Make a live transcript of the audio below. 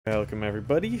Welcome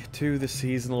everybody to the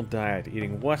seasonal diet,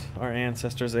 eating what our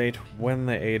ancestors ate when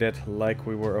they ate it, like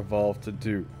we were evolved to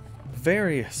do.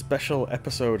 Very special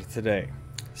episode today.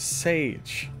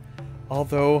 Sage.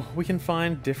 Although we can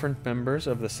find different members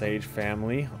of the sage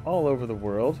family all over the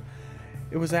world,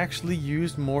 it was actually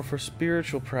used more for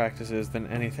spiritual practices than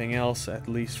anything else, at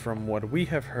least from what we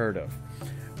have heard of.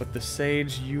 But the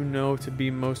sage you know to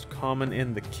be most common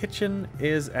in the kitchen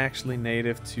is actually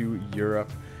native to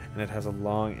Europe, and it has a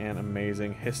long and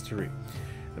amazing history.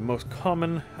 The most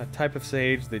common type of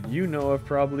sage that you know of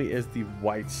probably is the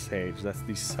white sage. That's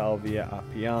the Salvia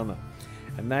apiana.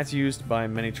 And that's used by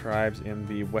many tribes in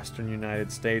the western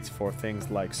United States for things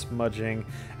like smudging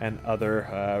and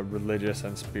other religious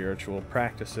and spiritual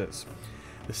practices.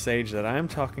 The sage that I'm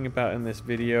talking about in this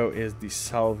video is the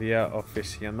Salvia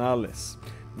officinalis,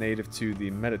 native to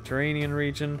the Mediterranean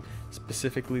region,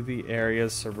 specifically the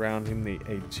areas surrounding the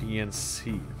Aegean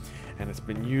Sea, and it's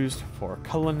been used for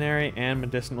culinary and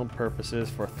medicinal purposes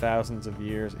for thousands of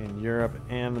years in Europe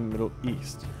and the Middle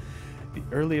East. The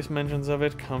earliest mentions of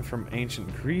it come from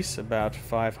ancient Greece about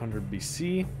 500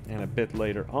 BC and a bit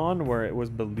later on, where it was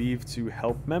believed to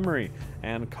help memory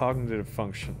and cognitive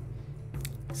function.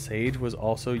 Sage was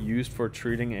also used for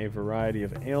treating a variety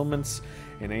of ailments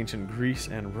in ancient Greece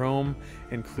and Rome,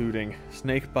 including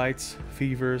snakebites,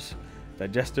 fevers,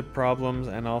 digestive problems,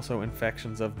 and also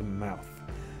infections of the mouth.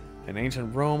 In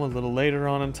ancient Rome, a little later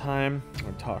on in time,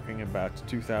 we're talking about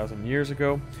 2,000 years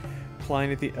ago,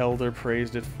 Pliny the Elder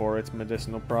praised it for its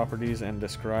medicinal properties and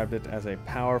described it as a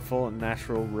powerful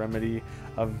natural remedy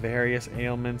of various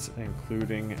ailments,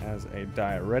 including as a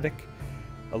diuretic,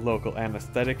 a local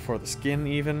anesthetic for the skin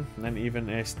and even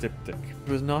a styptic. It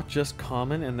was not just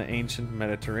common in the ancient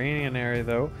Mediterranean area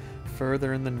though.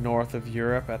 Further in the north of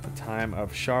Europe at the time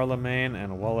of Charlemagne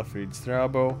and Walafrid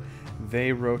Strabo,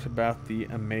 they wrote about the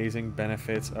amazing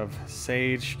benefits of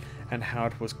sage and how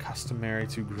it was customary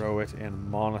to grow it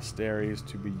in monasteries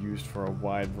to be used for a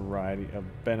wide variety of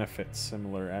benefits,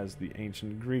 similar as the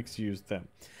ancient Greeks used them.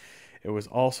 It was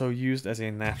also used as a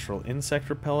natural insect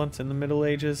repellent in the Middle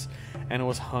Ages, and it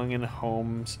was hung in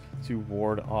homes to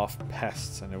ward off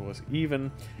pests, and it was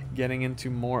even getting into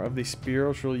more of the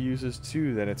spiritual uses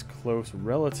too, that its close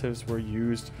relatives were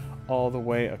used all the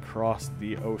way across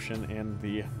the ocean in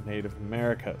the Native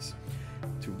Americas.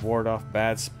 To ward off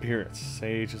bad spirits,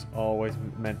 sage is always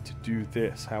meant to do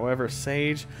this. However,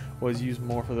 sage was used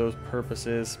more for those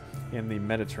purposes in the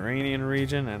Mediterranean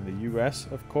region and the US,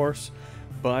 of course.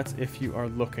 But if you are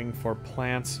looking for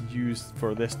plants used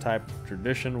for this type of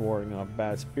tradition, warding off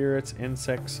bad spirits,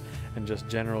 insects, and just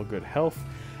general good health,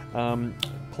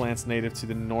 plants native to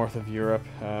the north of Europe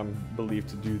believed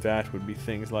to do that would be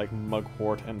things like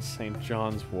mugwort and St.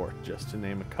 John's wort, just to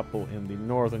name a couple in the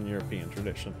northern European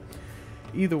tradition.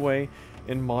 Either way,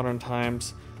 in modern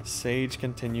times, sage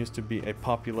continues to be a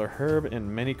popular herb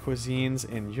in many cuisines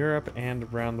in Europe and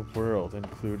around the world,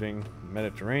 including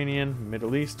Mediterranean,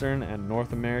 Middle Eastern, and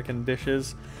North American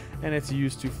dishes, and it's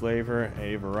used to flavor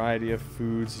a variety of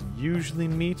foods, usually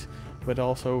meat, but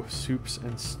also soups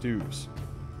and stews.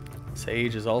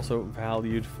 Sage is also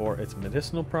valued for its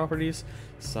medicinal properties.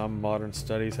 Some modern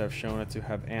studies have shown it to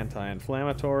have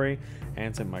anti-inflammatory,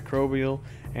 antimicrobial,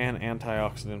 and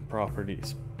antioxidant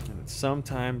properties. And it's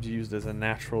sometimes used as a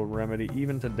natural remedy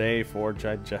even today for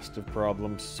digestive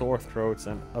problems, sore throats,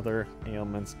 and other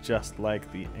ailments, just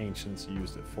like the ancients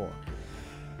used it for.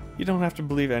 You don't have to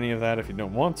believe any of that if you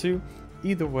don't want to.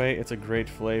 Either way, it's a great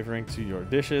flavoring to your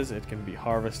dishes. It can be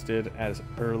harvested as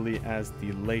early as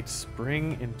the late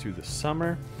spring into the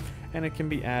summer, and it can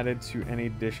be added to any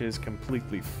dishes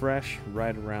completely fresh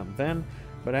right around then.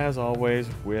 But as always,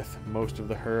 with most of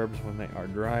the herbs, when they are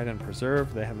dried and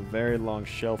preserved, they have a very long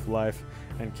shelf life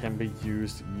and can be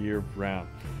used year-round.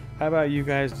 How about you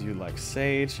guys? Do you like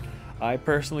sage? I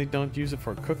personally don't use it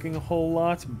for cooking a whole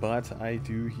lot, but I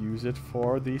do use it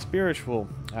for the spiritual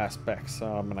aspects,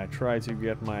 and I try to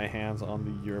get my hands on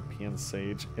the European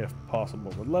sage if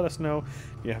possible. But let us know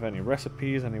if you have any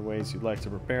recipes, any ways you'd like to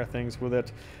prepare things with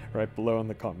it, right below in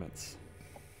the comments.